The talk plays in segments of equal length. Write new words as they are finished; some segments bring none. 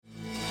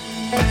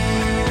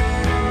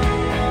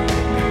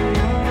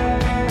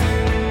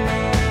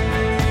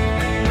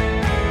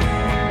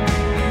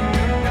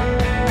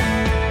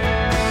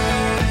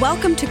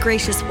to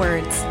Gracious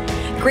Words.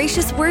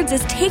 Gracious Words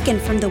is taken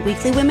from the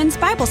weekly women's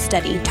Bible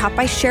study taught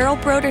by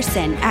Cheryl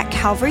Broderson at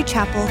Calvary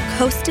Chapel,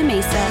 Costa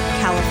Mesa,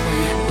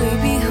 California. We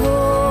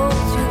behold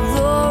your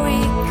glory,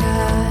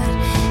 God,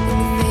 in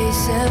the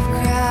face of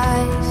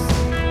Christ.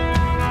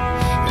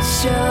 It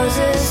shows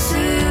us who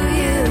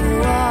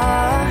you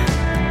are,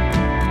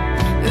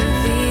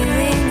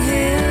 revealing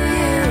who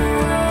you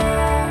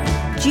are.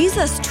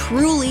 Jesus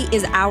truly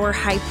is our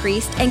high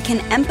priest and can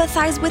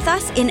empathize with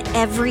us in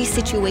every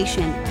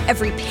situation.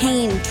 Every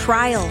pain,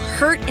 trial,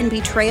 hurt, and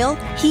betrayal,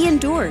 he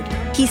endured.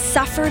 He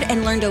suffered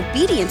and learned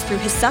obedience through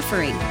his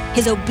suffering.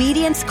 His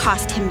obedience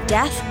cost him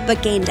death,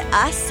 but gained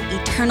us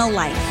eternal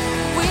life.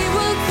 We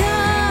will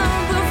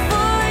come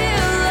before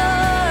you,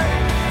 Lord,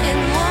 in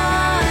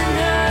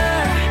wonder.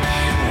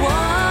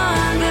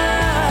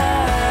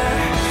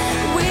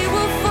 We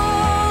will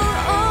fall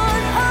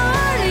on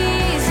our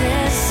knees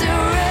and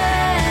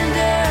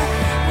surrender.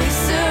 We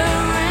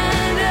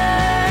surrender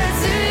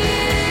to you.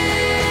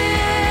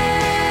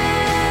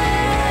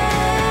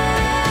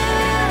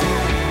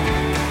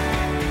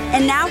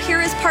 And now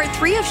here is part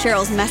 3 of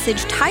Cheryl's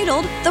message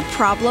titled, The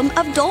Problem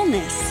of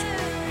Dullness.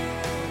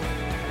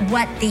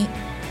 What the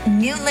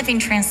New Living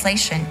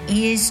Translation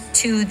is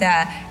to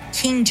the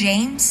King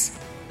James,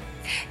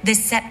 the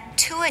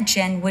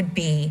Septuagint would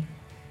be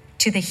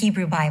to the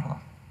Hebrew Bible.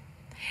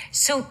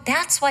 So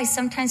that's why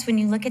sometimes when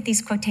you look at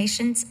these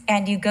quotations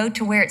and you go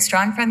to where it's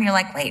drawn from, you're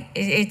like, wait,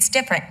 it's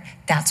different.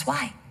 That's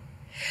why.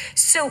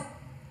 So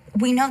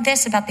we know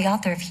this about the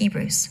author of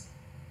Hebrews.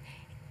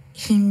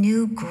 He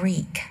knew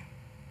Greek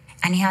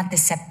and he had the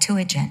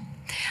Septuagint.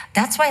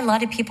 That's why a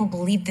lot of people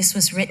believe this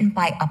was written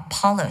by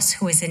Apollos,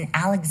 who was an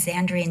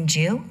Alexandrian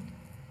Jew.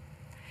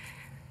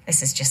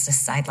 This is just a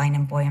sideline,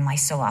 and boy, am I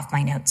so off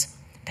my notes.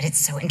 But it's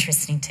so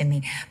interesting to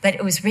me. But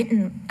it was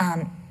written,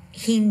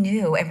 he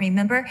knew. And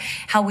remember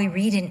how we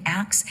read in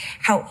Acts,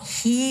 how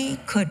he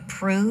could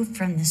prove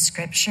from the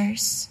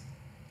scriptures,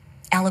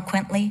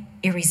 eloquently,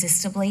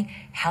 irresistibly,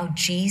 how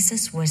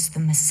Jesus was the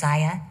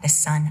Messiah, the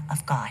Son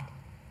of God.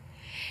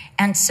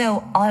 And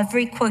so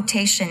every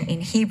quotation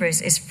in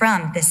Hebrews is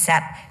from the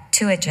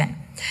Septuagint.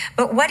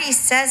 But what he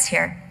says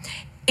here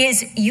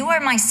is, you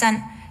are my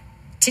son.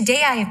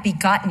 Today I have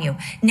begotten you.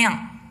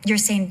 Now, you're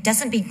saying,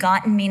 doesn't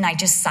begotten mean I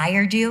just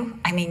sired you?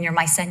 I mean, you're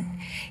my son.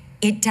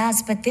 It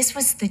does, but this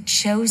was the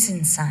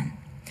chosen son.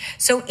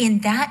 So in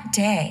that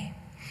day,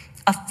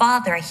 a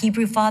father, a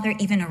Hebrew father,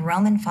 even a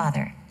Roman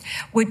father,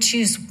 would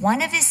choose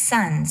one of his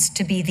sons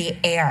to be the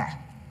heir,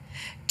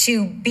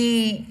 to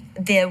be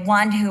the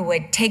one who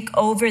would take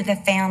over the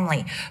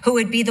family, who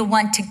would be the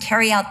one to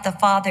carry out the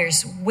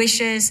father's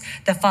wishes,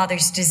 the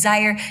father's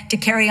desire, to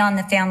carry on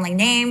the family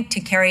name,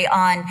 to carry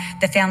on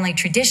the family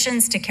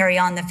traditions, to carry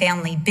on the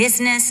family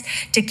business,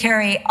 to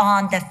carry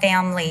on the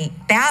family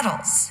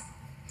battles.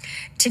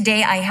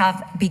 Today I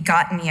have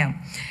begotten you.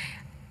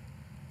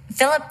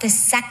 Philip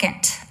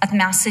II of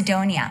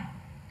Macedonia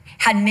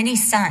had many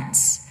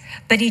sons,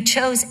 but he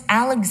chose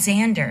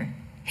Alexander,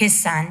 his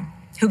son,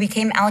 who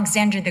became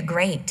Alexander the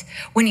Great,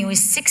 when he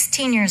was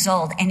 16 years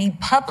old, and he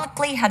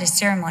publicly had a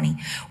ceremony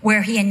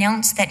where he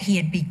announced that he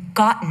had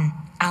begotten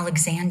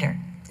Alexander.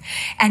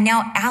 And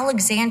now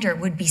Alexander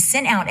would be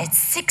sent out at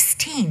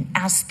 16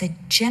 as the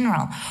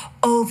general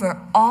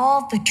over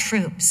all the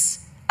troops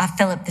of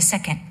Philip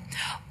II.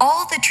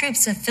 All the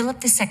troops of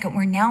Philip II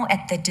were now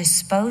at the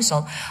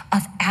disposal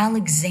of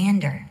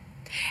Alexander,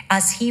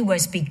 as he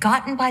was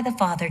begotten by the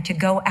Father to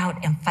go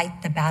out and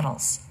fight the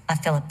battles of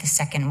Philip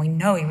II. We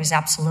know he was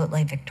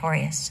absolutely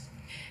victorious.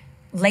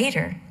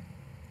 Later,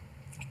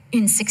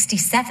 in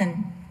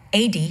 67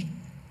 AD,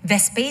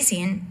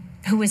 Vespasian,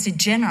 who was the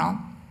general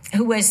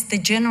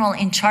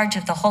in charge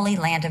of the Holy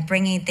Land, of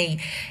bringing the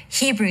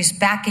Hebrews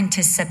back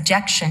into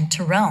subjection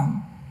to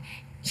Rome,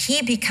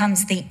 he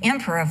becomes the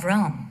emperor of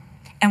Rome.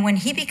 And when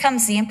he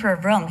becomes the emperor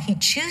of Rome, he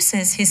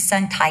chooses his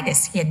son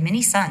Titus. He had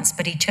many sons,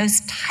 but he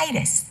chose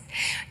Titus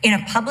in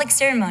a public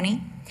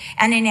ceremony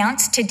and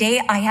announced,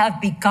 today I have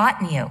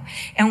begotten you.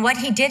 And what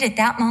he did at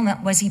that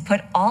moment was he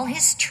put all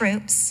his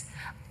troops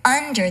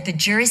under the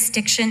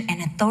jurisdiction and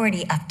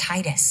authority of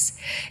Titus.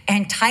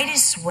 And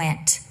Titus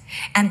went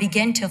and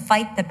began to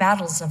fight the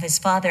battles of his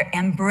father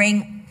and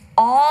bring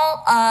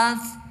all of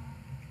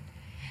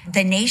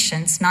the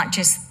nations, not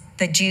just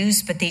the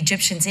Jews, but the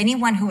Egyptians,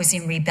 anyone who was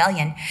in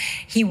rebellion.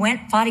 He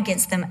went, fought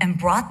against them, and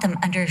brought them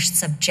under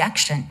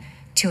subjection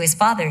to his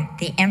father,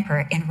 the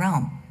emperor in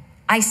Rome.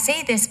 I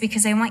say this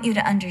because I want you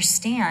to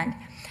understand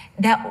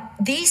that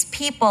these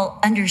people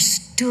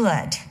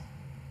understood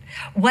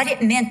what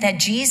it meant that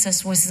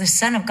Jesus was the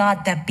Son of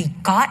God, the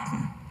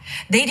begotten.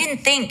 They didn't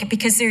think,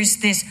 because there's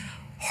this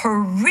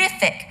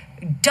horrific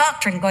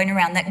doctrine going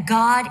around that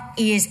God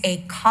is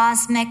a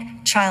cosmic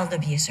child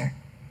abuser.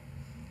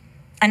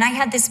 And I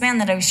had this man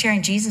that I was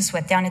sharing Jesus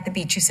with down at the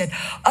beach who said,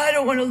 I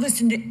don't want to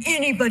listen to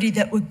anybody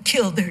that would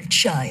kill their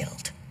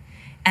child.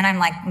 And I'm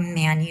like,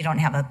 man, you don't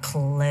have a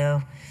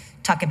clue.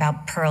 Talk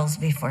about pearls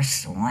before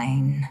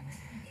swine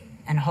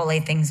and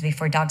holy things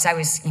before dogs. I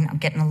was,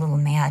 getting a little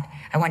mad.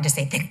 I wanted to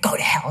say, then go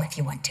to hell if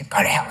you want to. Go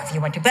to hell if you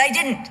want to. But I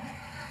didn't.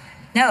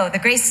 No, the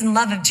grace and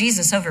love of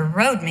Jesus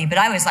overrode me, but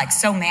I was like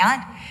so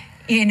mad.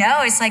 You know,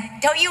 it's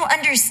like, don't you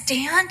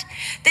understand?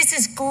 This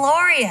is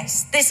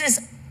glorious. This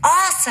is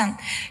awesome.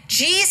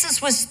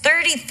 Jesus was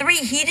 33.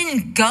 He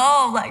didn't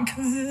go like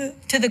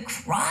to the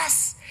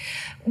cross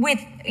we're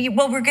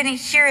going to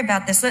hear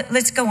about this.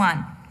 Let's go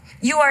on.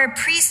 You are a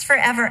priest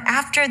forever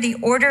after the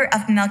order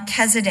of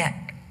Melchizedek.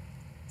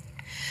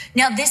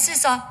 Now, this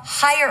is a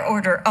higher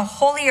order, a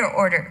holier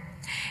order.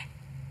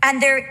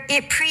 And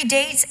it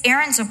predates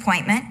Aaron's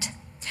appointment.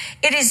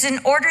 It is an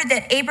order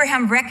that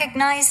Abraham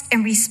recognized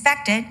and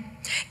respected.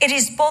 It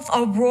is both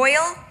a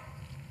royal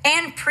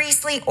and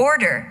priestly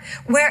order,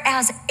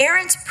 whereas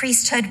Aaron's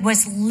priesthood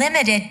was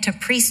limited to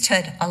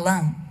priesthood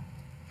alone.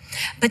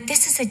 But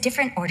this is a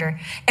different order,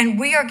 and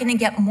we are going to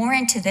get more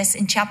into this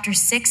in chapter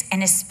 6,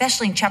 and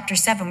especially in chapter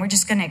 7. We're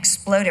just going to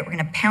explode it. We're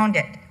going to pound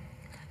it.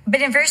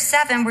 But in verse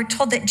 7, we're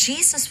told that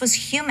Jesus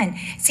was human.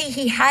 See,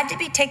 he had to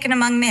be taken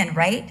among men,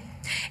 right?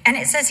 And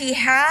it says he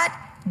had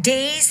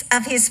days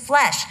of his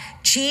flesh.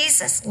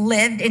 Jesus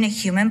lived in a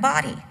human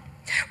body.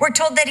 We're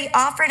told that he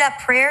offered up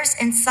prayers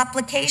and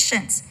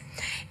supplications.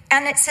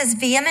 And it says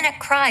vehement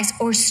cries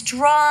or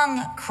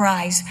strong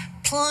cries,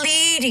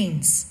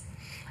 pleadings,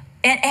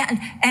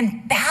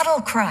 and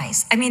battle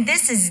cries. I mean,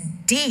 this is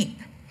deep.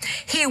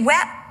 He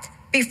wept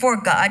before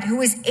God, who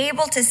was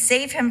able to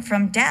save him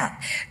from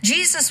death.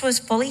 Jesus was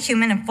fully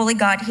human and fully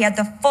God. He had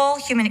the full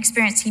human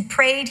experience. He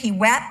prayed, he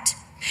wept,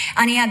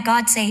 and he had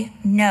God say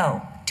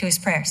no to his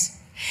prayers.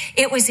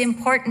 It was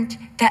important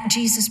that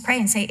Jesus pray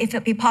and say, if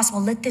it be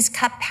possible, let this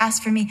cup pass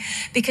from me,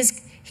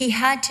 because he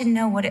had to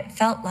know what it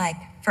felt like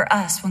for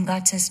us when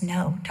God says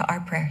no to our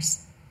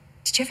prayers.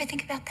 Did you ever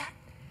think about that?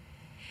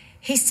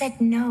 He said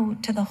no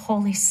to the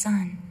Holy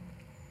Son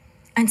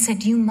and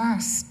said, you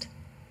must.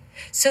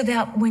 So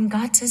that when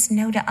God says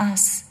no to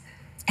us,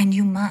 and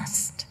you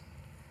must,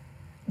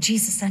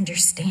 Jesus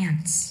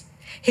understands.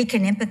 He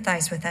can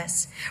empathize with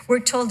us. We're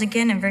told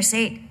again in verse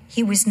 8,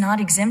 he was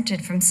not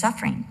exempted from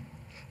suffering,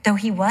 though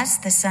he was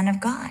the Son of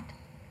God.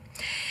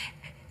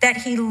 That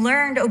he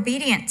learned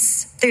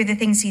obedience through the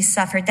things he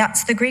suffered.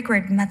 That's the Greek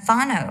word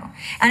methano.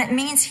 And it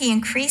means he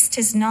increased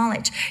his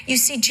knowledge. You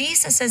see,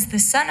 Jesus as the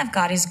Son of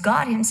God, is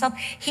God himself.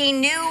 He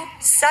knew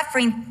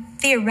suffering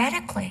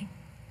theoretically,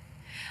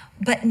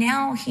 but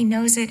now he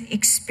knows it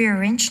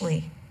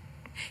experientially.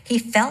 He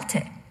felt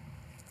it.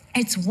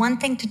 It's one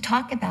thing to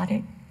talk about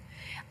it,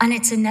 and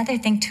it's another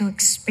thing to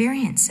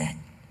experience it.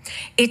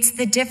 It's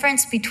the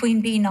difference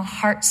between being a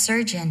heart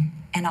surgeon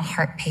and a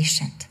heart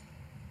patient.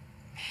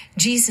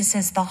 Jesus,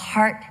 as the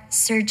heart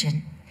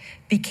surgeon,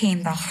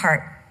 became the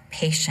heart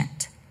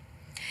patient.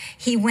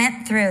 He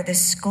went through the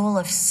school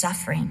of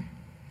suffering.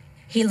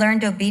 He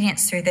learned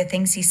obedience through the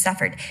things he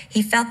suffered.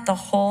 He felt the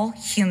whole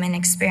human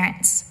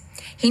experience.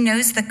 He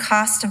knows the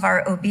cost of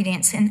our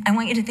obedience. And I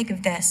want you to think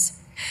of this.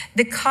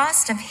 The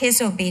cost of his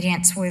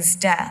obedience was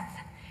death,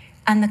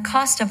 and the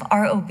cost of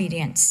our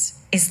obedience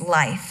is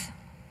life.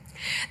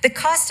 The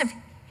cost of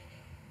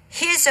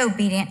his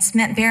obedience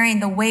meant bearing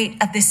the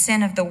weight of the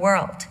sin of the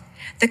world.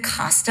 The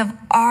cost of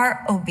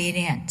our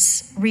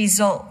obedience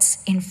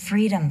results in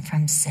freedom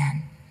from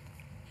sin.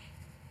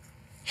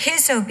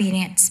 His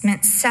obedience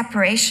meant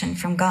separation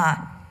from God,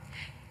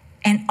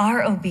 and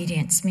our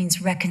obedience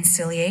means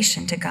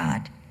reconciliation to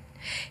God.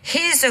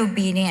 His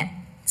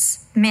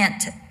obedience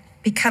meant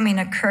becoming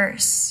a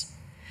curse,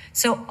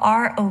 so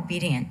our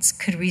obedience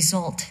could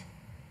result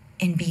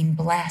in being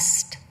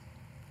blessed.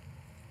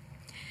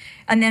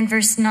 And then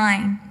verse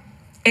 9,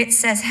 it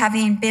says,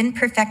 having been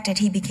perfected,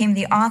 he became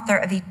the author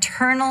of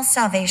eternal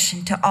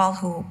salvation to all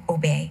who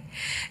obey.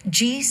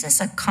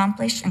 Jesus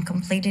accomplished and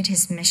completed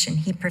his mission.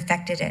 He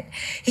perfected it.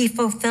 He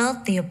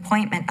fulfilled the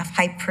appointment of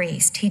high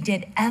priest. He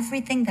did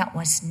everything that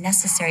was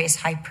necessary as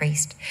high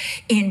priest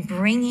in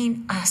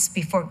bringing us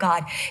before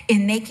God,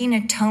 in making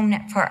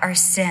atonement for our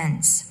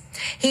sins.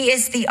 He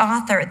is the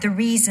author, the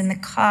reason, the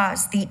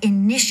cause, the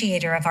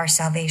initiator of our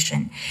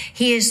salvation.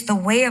 He is the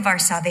way of our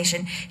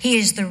salvation. He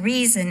is the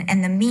reason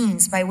and the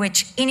means by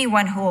which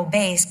anyone who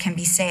obeys can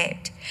be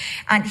saved.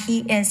 And he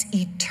is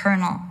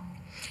eternal.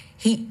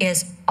 He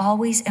is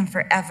always and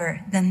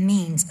forever the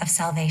means of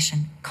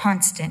salvation,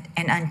 constant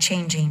and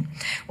unchanging.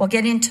 We'll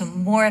get into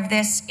more of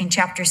this in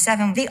chapter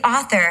 7. The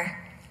author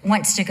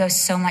wants to go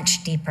so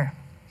much deeper.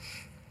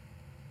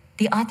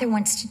 The author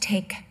wants to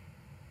take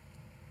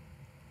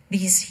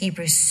these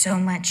Hebrews so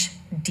much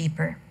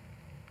deeper.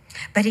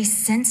 But he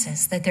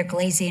senses that they're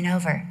glazing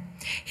over.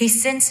 He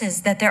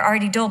senses that they're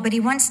already dull, but he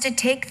wants to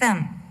take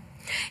them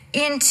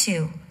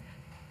into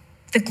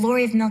the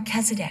glory of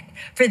Melchizedek,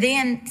 for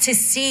them to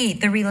see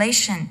the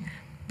relation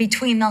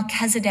between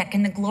Melchizedek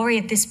and the glory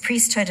of this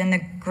priesthood and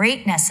the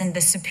greatness and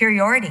the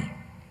superiority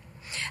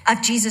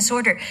of Jesus'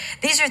 order.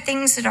 These are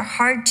things that are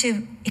hard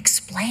to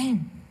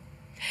explain.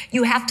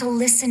 You have to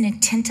listen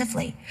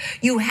attentively.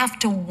 You have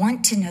to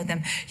want to know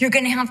them. You're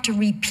going to have to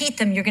repeat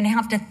them. You're going to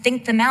have to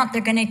think them out.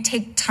 They're going to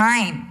take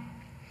time,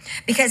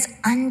 because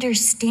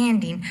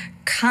understanding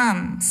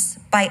comes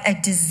by a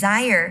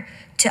desire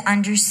to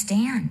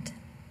understand.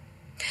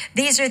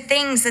 These are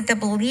things that the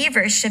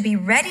believers should be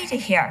ready to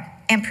hear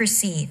and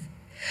perceive.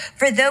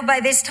 For though by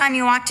this time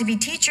you ought to be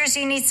teachers,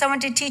 you need someone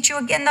to teach you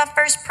again the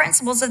first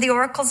principles of the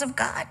oracles of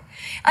God.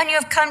 And you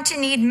have come to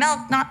need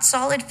milk, not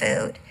solid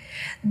food.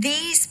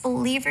 These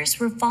believers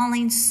were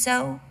falling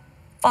so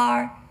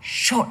far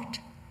short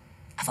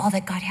of all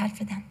that God had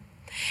for them.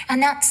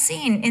 And that's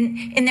seen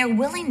in their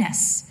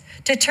willingness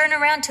to turn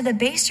around to the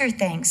baser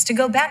things, to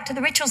go back to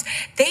the rituals.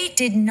 They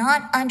did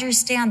not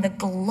understand the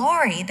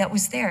glory that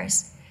was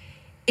theirs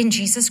in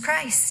Jesus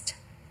Christ.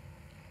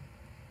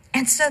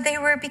 And so they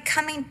were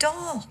becoming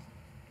dull.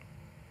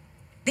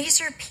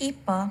 These are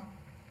people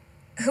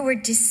who were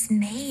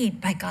dismayed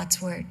by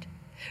God's word,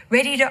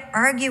 ready to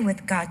argue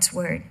with God's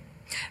word,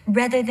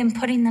 rather than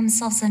putting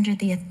themselves under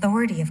the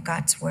authority of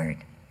God's word.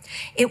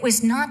 It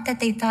was not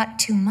that they thought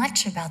too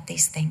much about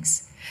these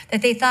things,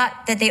 that they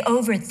thought that they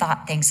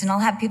overthought things. And I'll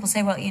have people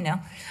say, well,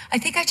 I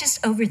think I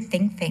just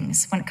overthink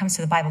things when it comes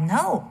to the Bible.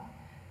 No,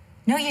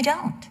 you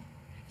don't.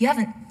 You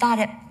haven't thought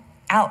it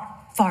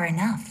out far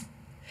enough.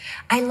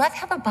 I love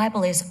how the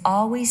Bible is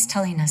always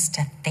telling us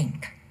to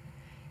think.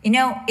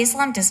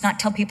 Islam does not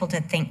tell people to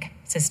think.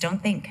 It says,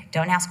 don't think,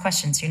 don't ask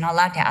questions. You're not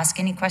allowed to ask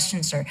any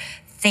questions or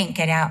think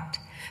it out.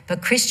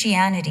 But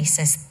Christianity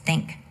says,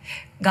 think.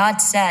 God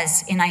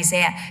says in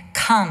Isaiah,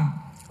 come,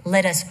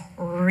 let us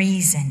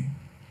reason.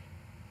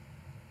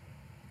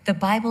 The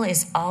Bible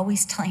is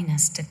always telling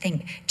us to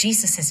think.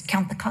 Jesus says,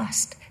 count the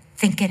cost.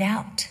 Think it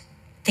out.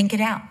 Think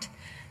it out.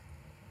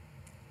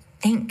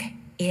 Think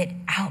it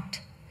out.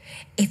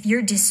 If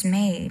you're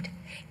dismayed,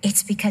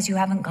 it's because you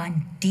haven't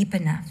gone deep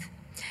enough.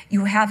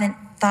 You haven't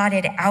thought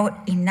it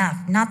out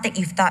enough. Not that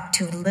you've thought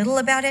too little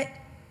about it.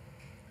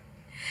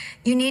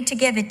 You need to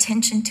give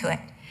attention to it.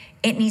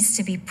 It needs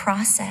to be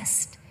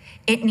processed.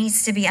 It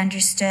needs to be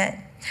understood.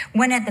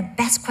 One of the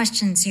best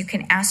questions you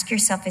can ask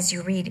yourself as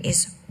you read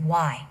is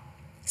why?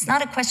 It's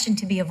not a question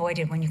to be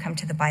avoided when you come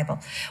to the Bible.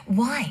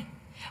 Why?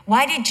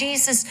 Why did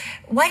Jesus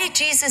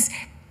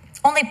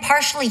only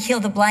partially heal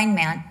the blind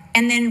man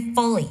and then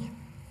fully?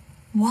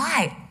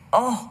 Why?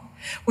 Oh,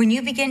 when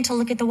you begin to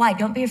look at the why,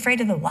 don't be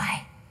afraid of the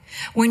why.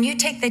 When you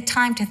take the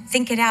time to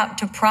think it out,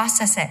 to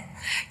process it,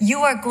 you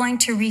are going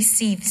to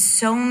receive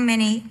so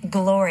many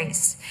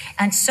glories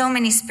and so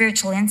many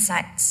spiritual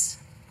insights.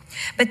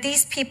 But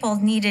these people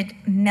needed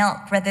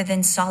milk rather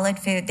than solid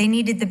food. They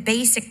needed the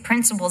basic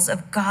principles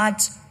of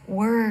God's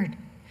word.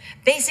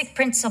 Basic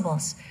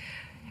principles.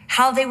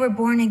 How they were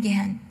born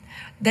again.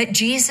 That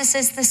Jesus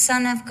is the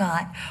Son of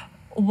God.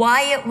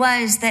 Why it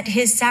was that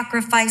his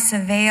sacrifice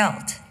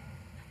availed.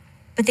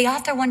 But the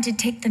author wanted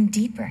to take them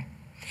deeper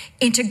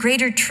into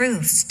greater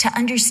truths, to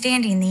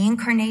understanding the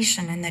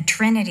incarnation and the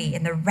Trinity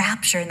and the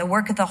rapture and the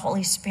work of the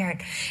Holy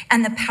Spirit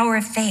and the power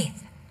of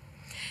faith.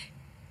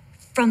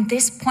 From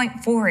this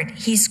point forward,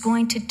 he's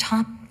going to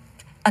talk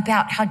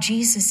about how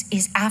Jesus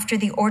is after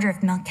the order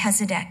of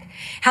Melchizedek,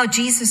 how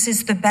Jesus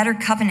is the better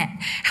covenant,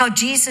 how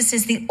Jesus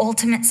is the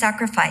ultimate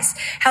sacrifice,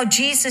 how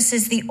Jesus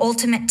is the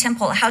ultimate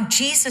temple, how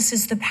Jesus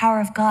is the power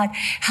of God,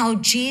 how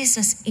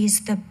Jesus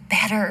is the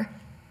better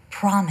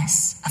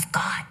promise of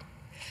God.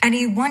 And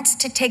he wants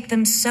to take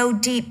them so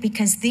deep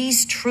because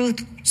these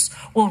truths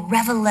will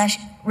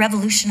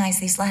revolutionize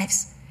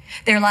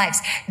their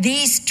lives.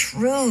 These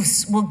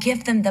truths will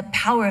give them the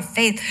power of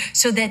faith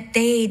so that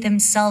they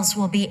themselves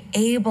will be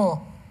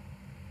able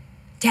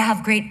to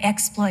have great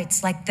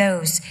exploits like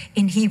those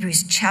in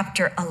Hebrews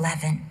chapter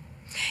 11.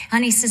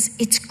 And he says,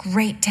 it's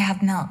great to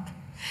have milk.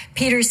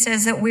 Peter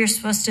says that we're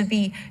supposed to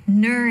be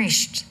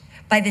nourished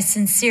by the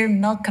sincere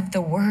milk of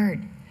the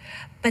word.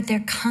 But there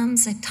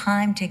comes a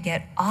time to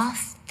get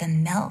off the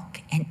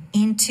milk and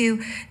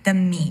into the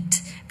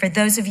meat. For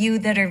those of you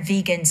that are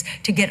vegans,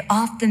 to get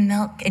off the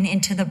milk and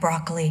into the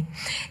broccoli.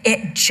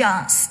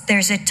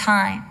 There's a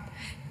time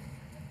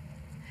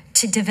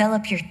to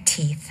develop your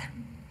teeth,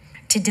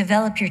 to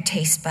develop your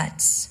taste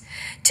buds,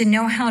 to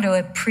know how to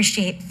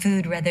appreciate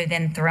food rather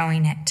than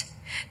throwing it,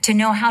 to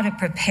know how to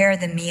prepare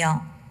the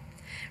meal.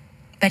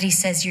 But he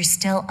says you're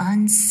still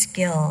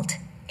unskilled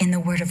in the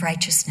word of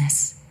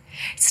righteousness.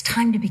 It's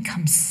time to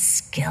become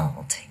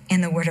skilled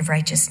in the word of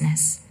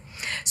righteousness.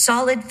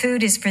 Solid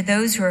food is for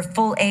those who are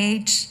full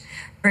age,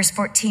 verse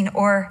 14,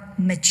 or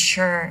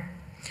mature,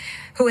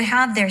 who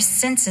have their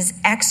senses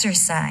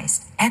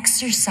exercised.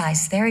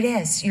 Exercise, there it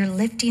is. You're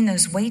lifting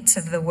those weights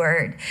of the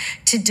word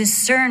to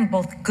discern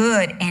both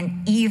good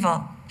and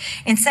evil.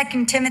 In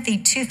 2 Timothy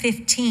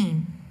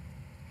 2:15,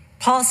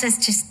 Paul says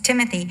to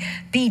Timothy,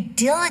 be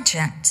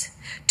diligent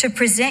to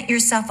present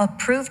yourself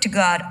approved to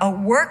God, a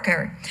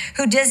worker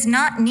who does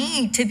not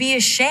need to be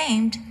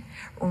ashamed,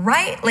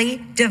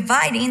 rightly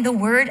dividing the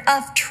word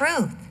of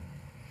truth.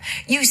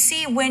 You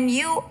see, when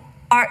you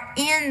are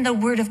in the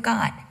word of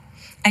God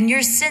and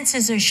your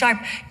senses are sharp,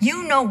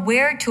 you know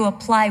where to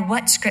apply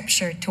what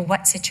scripture to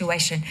what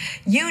situation.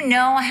 You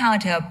know how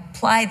to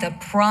apply the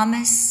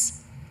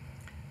promise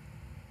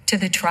to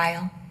the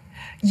trial.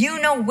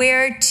 You know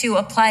where to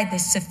apply the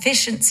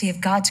sufficiency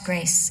of God's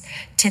grace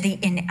to the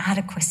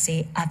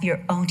inadequacy of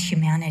your own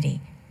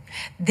humanity.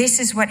 This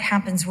is what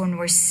happens when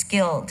we're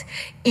skilled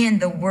in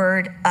the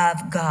word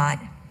of God.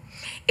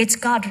 It's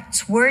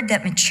God's word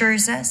that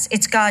matures us.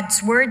 It's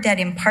God's word that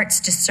imparts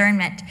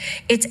discernment.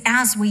 It's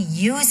as we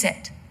use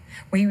it,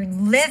 we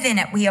live in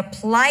it, we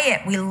apply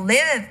it, we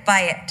live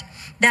by it,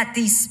 that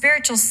these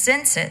spiritual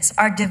senses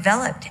are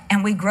developed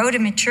and we grow to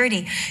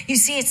maturity. You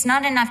see, it's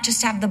not enough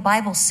just to have the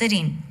Bible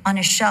sitting on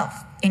a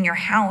shelf in your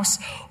house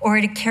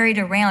or to carry it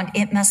around.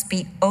 It must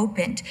be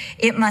opened.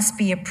 It must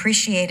be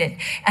appreciated.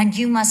 And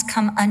you must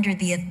come under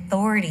the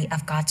authority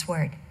of God's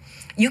word.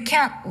 You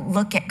can't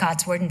look at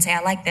God's word and say,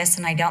 I like this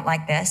and I don't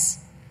like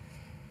this.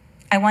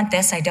 I want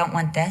this, I don't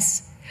want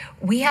this.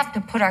 We have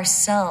to put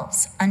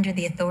ourselves under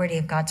the authority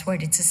of God's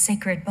word. It's a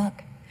sacred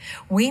book.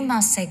 We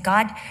must say,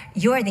 God,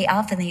 you're the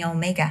Alpha and the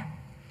Omega.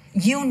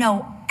 You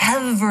know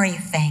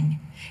everything,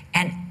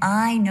 and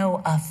I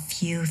know a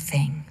few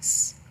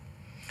things.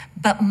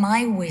 But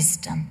my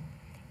wisdom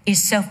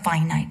is so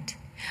finite.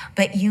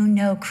 But you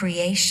know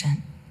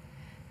creation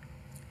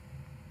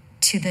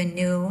to the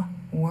new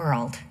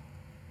world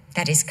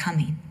that is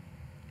coming.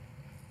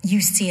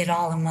 You see it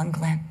all in one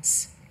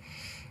glimpse.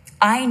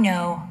 I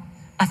know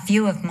a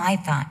few of my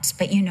thoughts,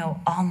 but you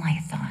know all my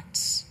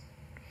thoughts.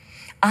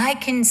 I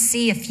can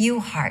see a few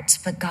hearts,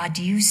 but God,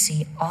 you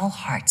see all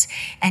hearts,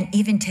 and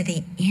even to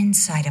the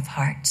inside of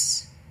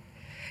hearts.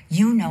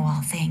 You know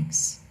all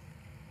things.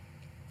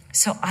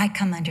 So I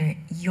come under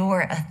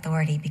your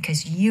authority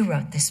because you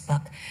wrote this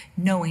book,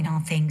 knowing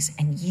all things,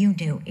 and you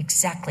knew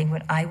exactly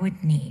what I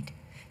would need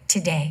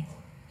today.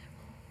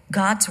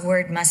 God's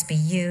word must be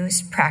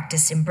used,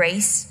 practiced,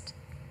 embraced.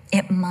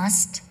 It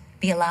must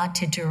be allowed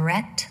to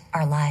direct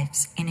our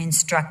lives and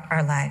instruct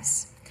our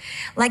lives.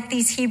 Like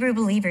these Hebrew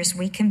believers,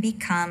 we can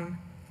become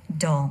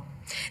dull.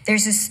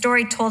 There's a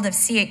story told of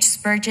C.H.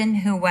 Spurgeon,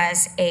 who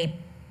was a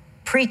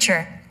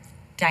preacher,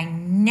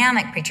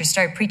 dynamic preacher,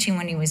 started preaching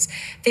when he was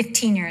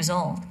 15 years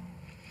old.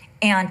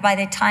 And by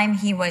the time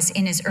he was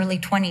in his early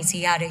 20s,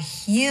 he had a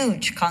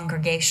huge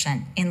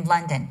congregation in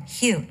London,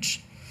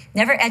 huge.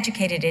 Never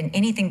educated in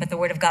anything but the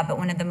Word of God, but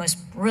one of the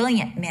most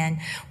brilliant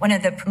men, one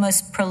of the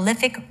most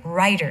prolific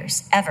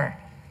writers ever,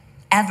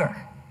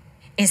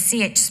 is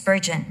C.H.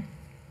 Spurgeon.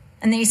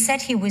 And they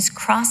said he was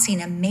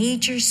crossing a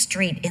major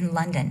street in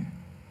London,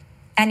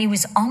 and he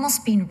was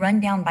almost being run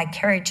down by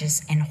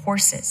carriages and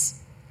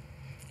horses.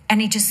 And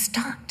he just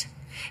stopped.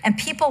 And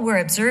people were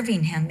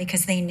observing him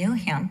because they knew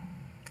him,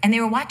 and they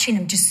were watching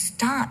him just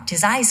stopped,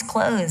 his eyes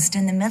closed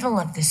in the middle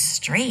of the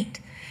street,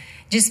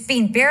 just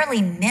being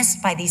barely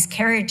missed by these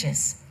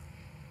carriages.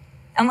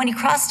 And when he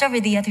crossed over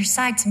the other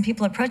side, some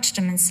people approached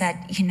him and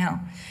said,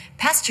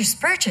 Pastor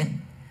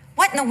Spurgeon,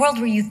 what in the world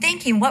were you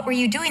thinking? What were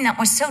you doing that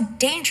was so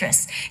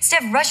dangerous?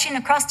 Instead of rushing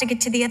across to get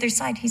to the other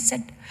side, he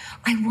said,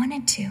 I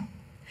wanted to,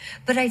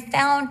 but I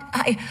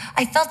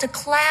felt a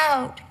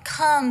cloud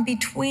come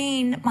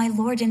between my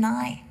Lord and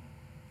I,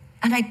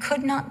 and I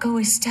could not go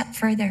a step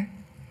further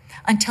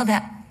until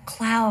that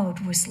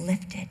cloud was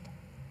lifted.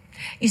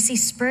 You see,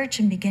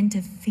 Spurgeon began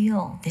to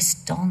feel this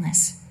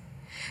dullness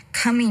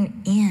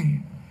coming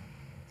in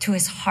to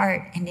his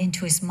heart and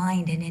into his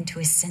mind and into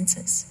his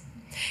senses.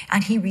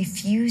 And he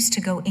refused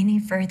to go any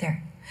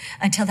further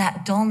until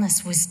that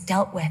dullness was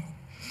dealt with.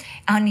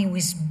 And he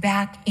was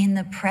back in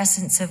the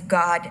presence of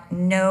God,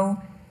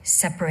 no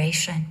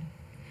separation.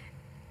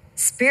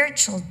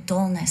 Spiritual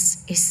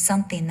dullness is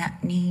something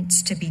that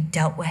needs to be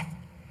dealt with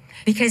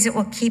because it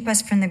will keep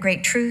us from the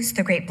great truths,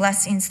 the great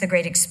blessings, the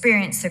great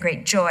experience, the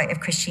great joy of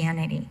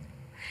Christianity.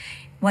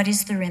 What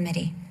is the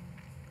remedy?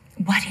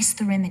 What is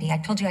the remedy? I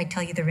told you I'd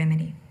tell you the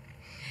remedy.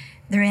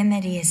 The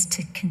remedy is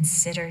to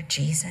consider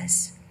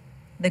Jesus,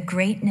 the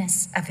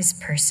greatness of his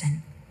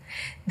person,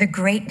 the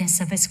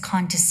greatness of his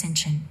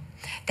condescension,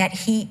 that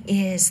he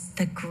is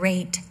the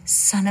great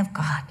Son of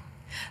God,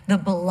 the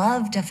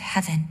beloved of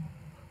heaven,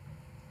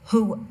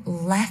 who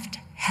left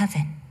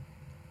heaven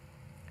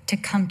to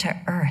come to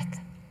earth,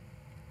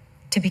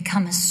 to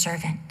become a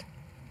servant,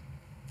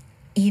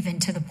 even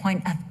to the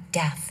point of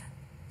death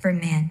for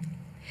men.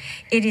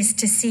 It is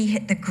to see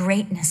the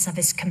greatness of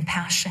his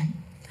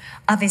compassion,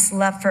 of his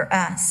love for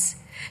us,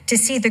 to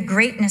see the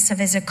greatness of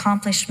his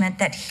accomplishment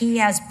that he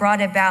has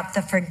brought about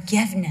the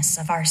forgiveness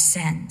of our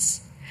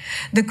sins,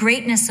 the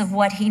greatness of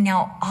what he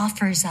now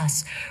offers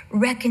us,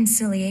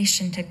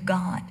 reconciliation to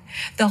God,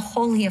 the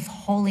Holy of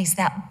Holies,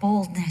 that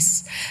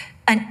boldness,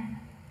 an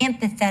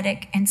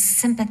empathetic and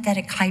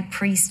sympathetic high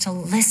priest to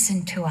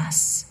listen to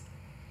us,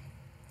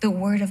 the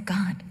word of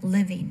God,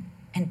 living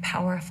and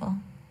powerful,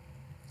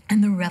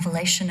 and the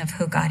revelation of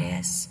who God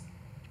is.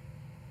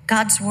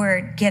 God's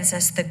word gives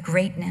us the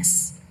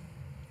greatness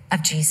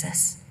of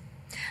Jesus.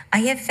 I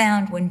have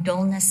found when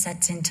dullness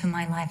sets into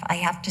my life, I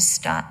have to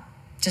stop,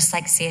 just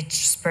like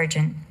C.H.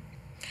 Spurgeon.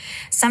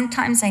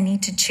 Sometimes I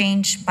need to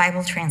change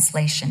Bible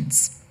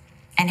translations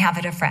and have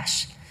it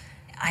afresh.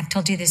 I've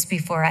told you this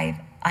before.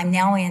 I'm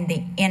now in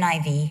the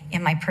NIV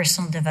in my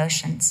personal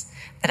devotions,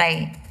 but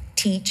I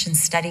teach and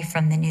study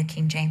from the New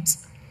King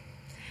James.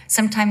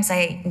 Sometimes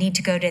I need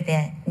to go to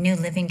the New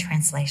Living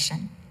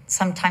Translation.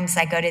 Sometimes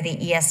I go to the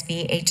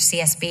ESV,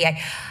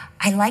 HCSB.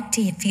 I like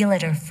to feel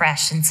it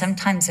afresh. And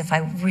sometimes if I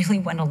really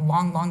want a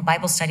long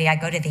Bible study, I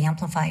go to the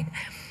Amplified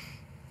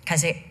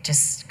because it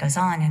just goes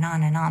on and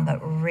on and on, but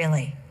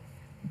really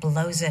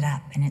blows it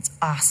up and it's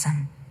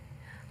awesome.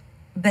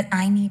 But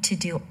I need to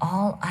do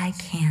all I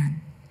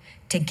can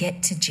to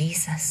get to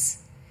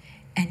Jesus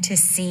and to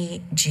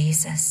see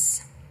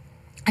Jesus.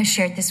 I've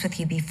shared this with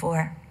you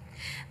before,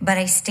 but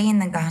I stay in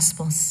the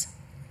Gospels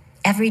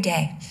every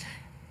day.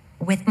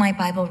 With my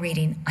Bible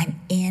reading,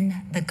 I'm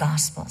in the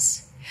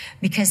Gospels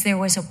because there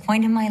was a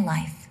point in my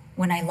life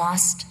when I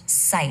lost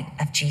sight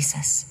of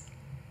Jesus.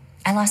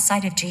 I lost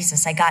sight of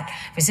Jesus. I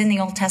was in the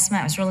Old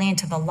Testament. I was really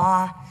into the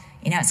law.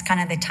 It's kind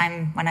of the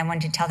time when I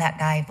wanted to tell that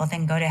guy, well,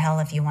 then go to hell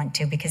if you want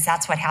to, because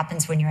that's what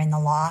happens when you're in the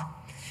law.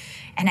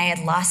 And I had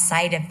lost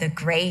sight of the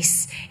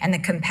grace and the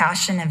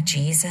compassion of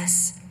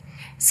Jesus.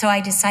 So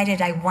I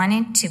decided I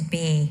wanted to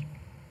be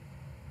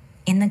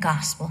in the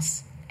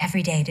Gospels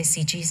every day to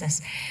see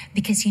Jesus.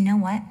 Because you know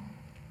what?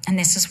 And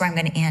this is where I'm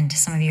going to end.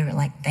 Some of you are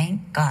like,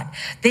 thank God.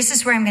 This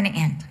is where I'm going to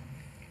end.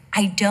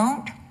 I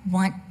don't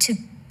want to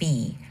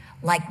be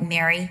like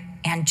Mary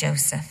and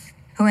Joseph,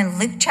 who in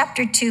Luke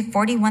chapter 2,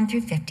 41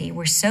 through 50,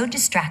 were so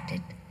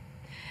distracted,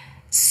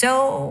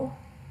 so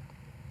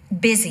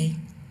busy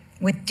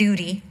with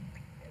duty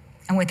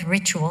and with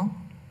ritual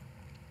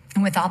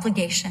and with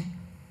obligation,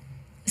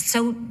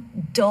 so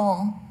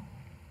dull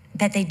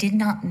that they did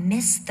not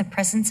miss the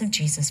presence of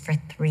Jesus for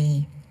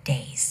 3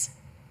 days.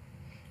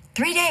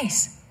 3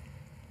 days.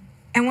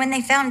 And when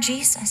they found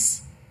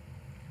Jesus,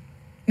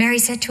 Mary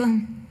said to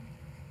him,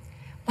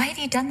 why have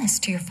you done this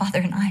to your father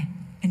and I?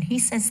 And he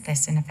says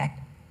this in effect,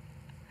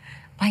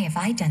 why have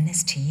I done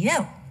this to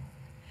you?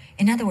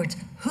 In other words,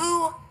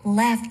 who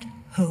left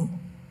who?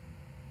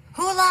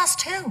 Who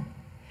lost who?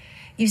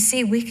 You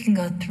see, we can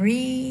go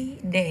 3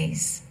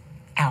 days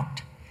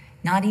out,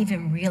 not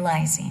even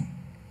realizing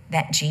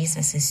that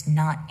Jesus is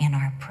not in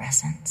our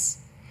presence.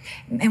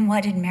 And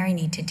what did Mary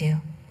need to do?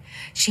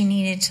 She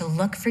needed to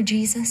look for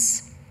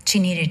Jesus. She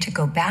needed to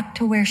go back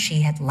to where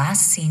she had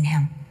last seen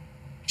him.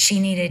 She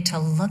needed to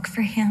look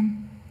for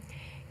him,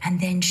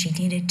 and then she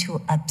needed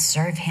to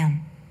observe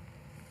him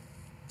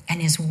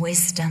and his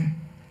wisdom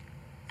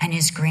and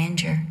his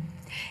grandeur,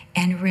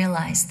 and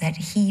realize that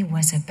he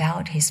was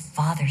about his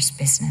Father's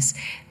business,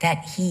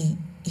 that he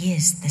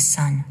is the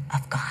Son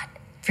of God.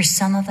 For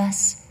some of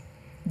us,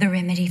 the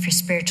remedy for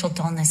spiritual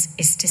dullness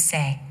is to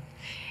say,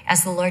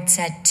 as the Lord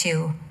said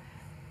to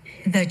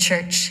the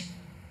church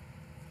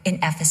in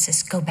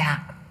Ephesus, go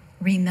back,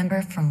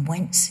 remember from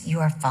whence you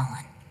are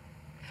fallen.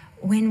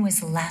 When was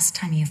the last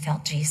time you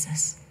felt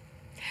Jesus?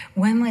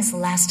 When was the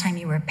last time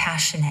you were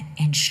passionate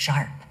and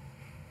sharp?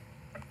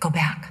 Go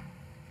back.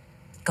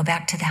 Go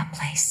back to that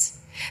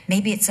place.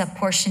 Maybe it's a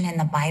portion in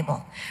the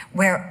Bible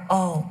where,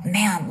 oh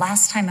man,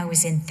 last time I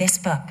was in this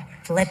book,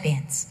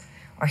 Philippians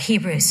or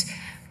Hebrews,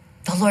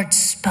 the Lord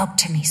spoke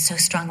to me so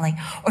strongly.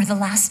 Or the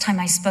last time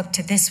I spoke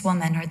to this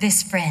woman or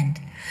this friend,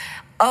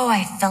 oh,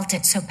 I felt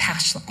it so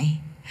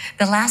passionately.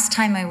 The last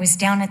time I was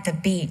down at the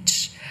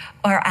beach,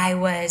 or I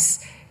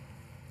was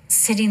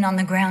sitting on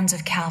the grounds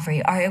of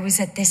Calvary, or it was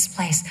at this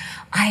place,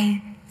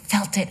 I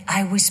felt it.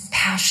 I was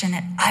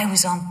passionate. I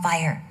was on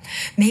fire.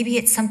 Maybe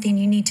it's something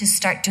you need to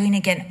start doing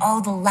again.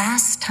 Oh, the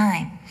last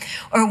time,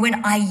 or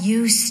when I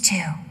used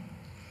to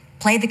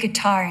play the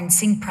guitar and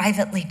sing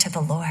privately to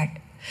the Lord,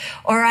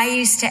 or I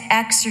used to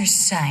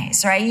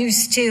exercise, or I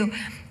used to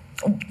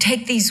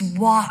take these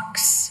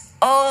walks.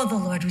 Oh, the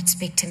Lord would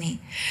speak to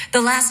me.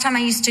 The last time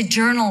I used to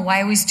journal while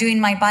I was doing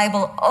my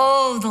Bible,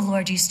 oh, the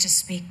Lord used to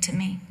speak to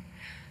me.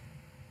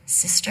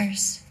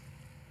 Sisters,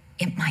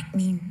 it might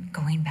mean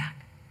going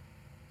back.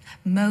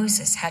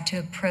 Moses had to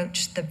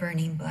approach the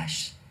burning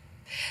bush.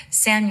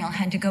 Samuel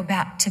had to go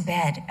back to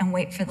bed and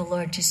wait for the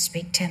Lord to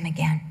speak to him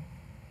again.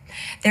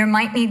 There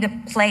might be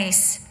the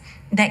place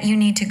that you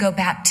need to go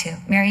back to.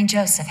 Mary and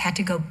Joseph had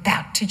to go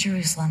back to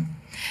Jerusalem,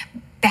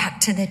 back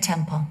to the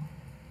temple,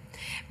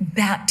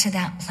 back to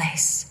that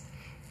place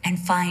and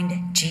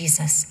find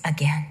Jesus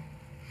again.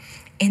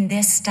 In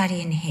this study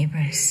in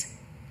Hebrews,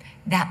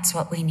 that's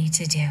what we need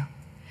to do.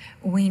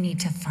 We need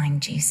to find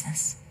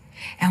Jesus,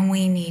 and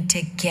we need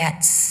to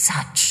get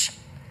such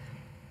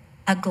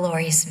a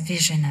glorious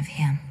vision of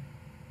him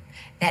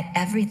that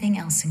everything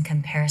else in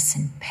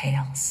comparison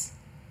pales.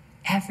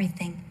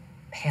 Everything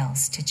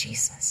pales to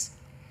Jesus,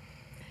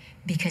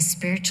 because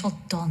spiritual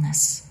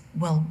dullness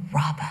will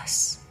rob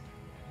us,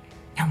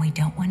 and we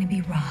don't want to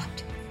be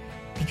robbed,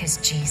 because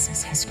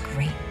Jesus has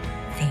great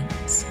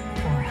things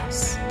for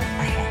us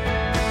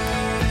ahead.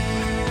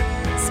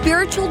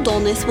 Spiritual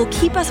dullness will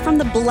keep us from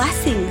the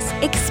blessings,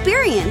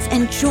 experience,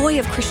 and joy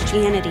of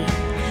Christianity.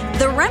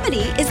 The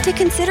remedy is to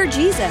consider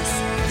Jesus,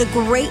 the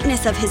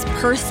greatness of his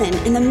person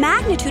and the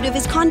magnitude of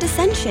his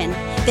condescension,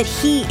 that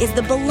he is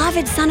the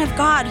beloved Son of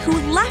God who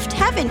left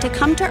heaven to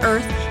come to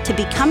earth to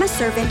become a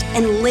servant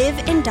and live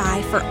and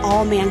die for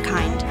all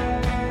mankind.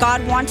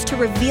 God wants to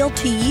reveal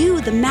to you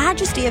the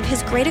majesty of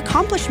his great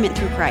accomplishment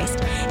through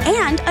Christ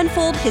and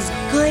unfold his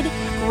good,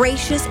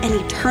 gracious, and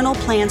eternal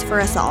plans for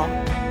us all.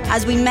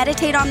 As we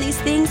meditate on these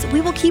things,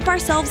 we will keep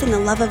ourselves in the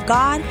love of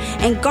God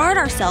and guard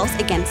ourselves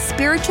against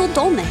spiritual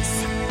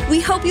dullness. We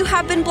hope you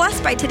have been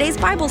blessed by today's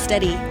Bible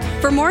study.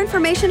 For more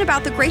information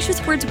about the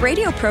Gracious Words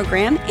radio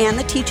program and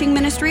the teaching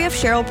ministry of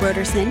Cheryl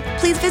Brodersen,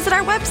 please visit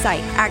our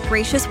website at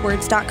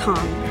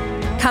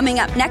graciouswords.com. Coming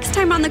up next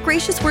time on the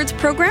Gracious Words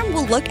program,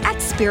 we'll look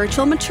at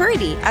spiritual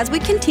maturity as we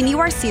continue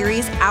our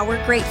series, Our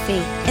Great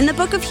Faith, in the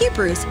book of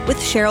Hebrews with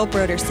Cheryl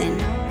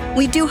Brodersen.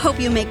 We do hope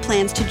you make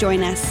plans to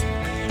join us.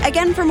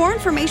 Again, for more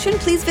information,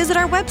 please visit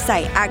our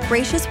website at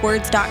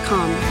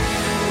graciouswords.com.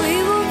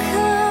 We will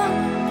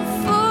come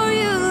before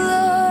you,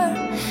 Lord,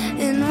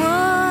 in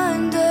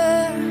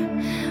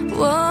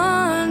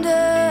wonder.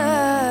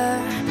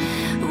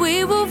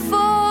 We will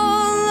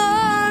fall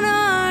on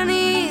our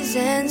knees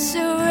and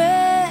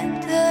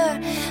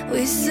surrender.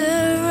 We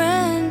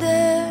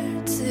surrender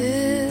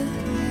to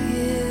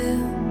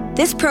you.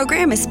 This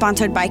program is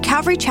sponsored by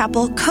Calvary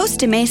Chapel,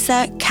 Costa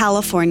Mesa,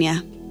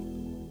 California.